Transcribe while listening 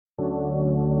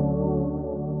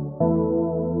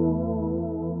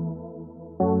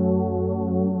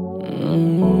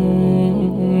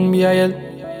BIL.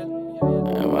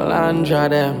 Melandra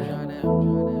them.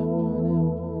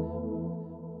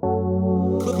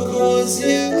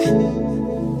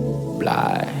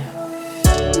 Bly.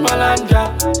 Melandra.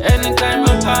 Anytime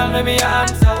I call, maybe I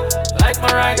answer. Like my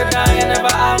ragga dog, you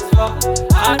never ask for.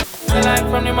 I like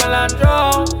from the Melandra.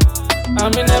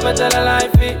 And me never tell a lie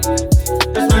fit.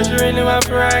 That's why she really want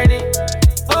to ride it.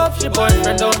 Hope she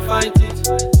boyfriend don't fight it.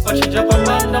 But she drop a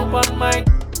band up on mine.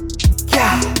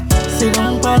 Yeah. Sit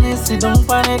down pan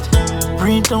it.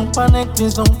 Breathe, don't panic,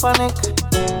 please don't panic.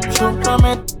 Show from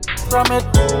it.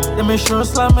 Let me show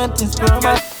slam it, it's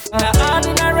permanent. Not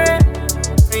ordinary.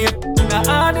 Not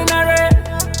ordinary.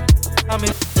 I'm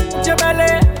in your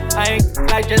belly. I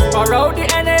like just borrow the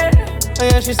energy. Oh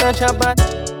yeah, she's such a bad.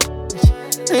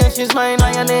 Yeah, she's my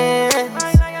lioness.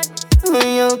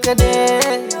 Oh, look at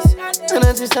this. And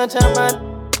then she's such a bad.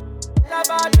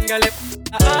 Ordinary.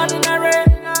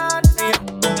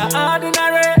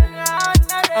 Ordinary.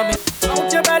 I'm in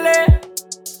your belly.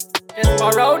 Just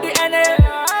borrow the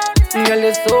energy. Girl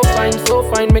is so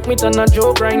fine, make me turn a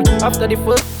joke grind. After the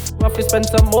first, I have to spend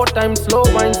some more time. Slow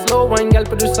wine, girl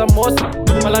produce some more.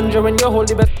 Melandra when you hold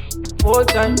the best whole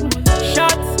time.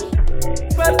 Shots,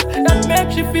 but that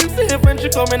makes she feel safe when she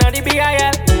come in at the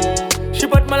BIL. She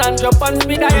put Melandra on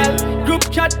speed dial. Group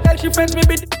chat, tell she friends me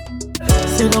be.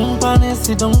 Sit down pan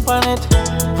it.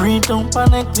 Breathe, don't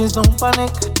panic, please don't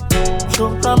panic.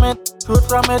 Shoot from it.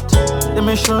 Let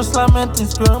me show slam it,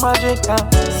 it's pure magic.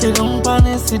 Sit down pan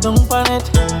it.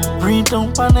 Breathe,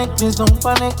 don't panic, please don't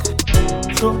panic.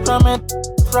 Shoot from it.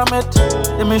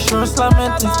 Let me show slam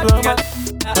it, it's pure magic.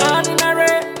 Ordinary.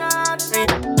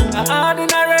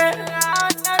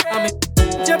 I'm in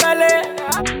your belly.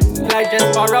 Like just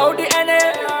borrow the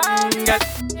energy.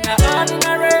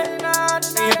 Ordinary.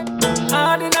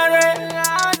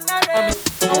 I'm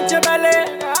in your belly.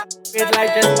 It's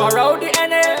like just borrow the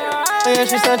energy. Oh yeah,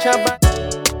 she's such a bad.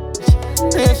 Oh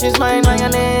yeah, she's my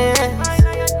lioness.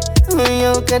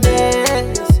 Oh, look at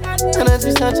this. And then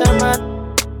she's such a bad.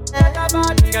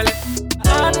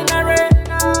 Ordinary.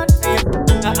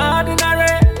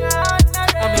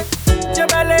 I'm in your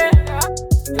belly.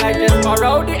 Like just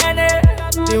borrow the energy.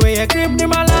 The way you grip the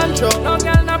Melandra. No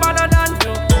girl no better than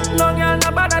you. No girl no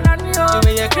better than you. The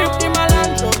way you grip the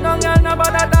Melandra. No girl no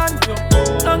better than you.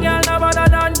 No girl no better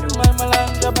than you. My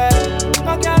Melandra bad.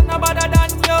 No girl no better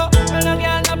than you. No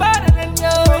girl no better than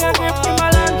you. The way you grip the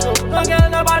Melandra. No girl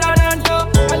no better than you.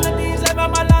 All the things ever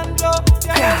Melandra.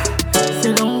 Yeah.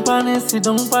 Sit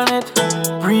down pan it.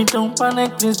 Breathe, don't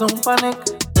panic, please don't panic.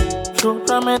 Shoot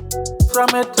from it.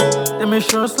 Let me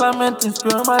show slam it, it's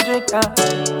pure magic.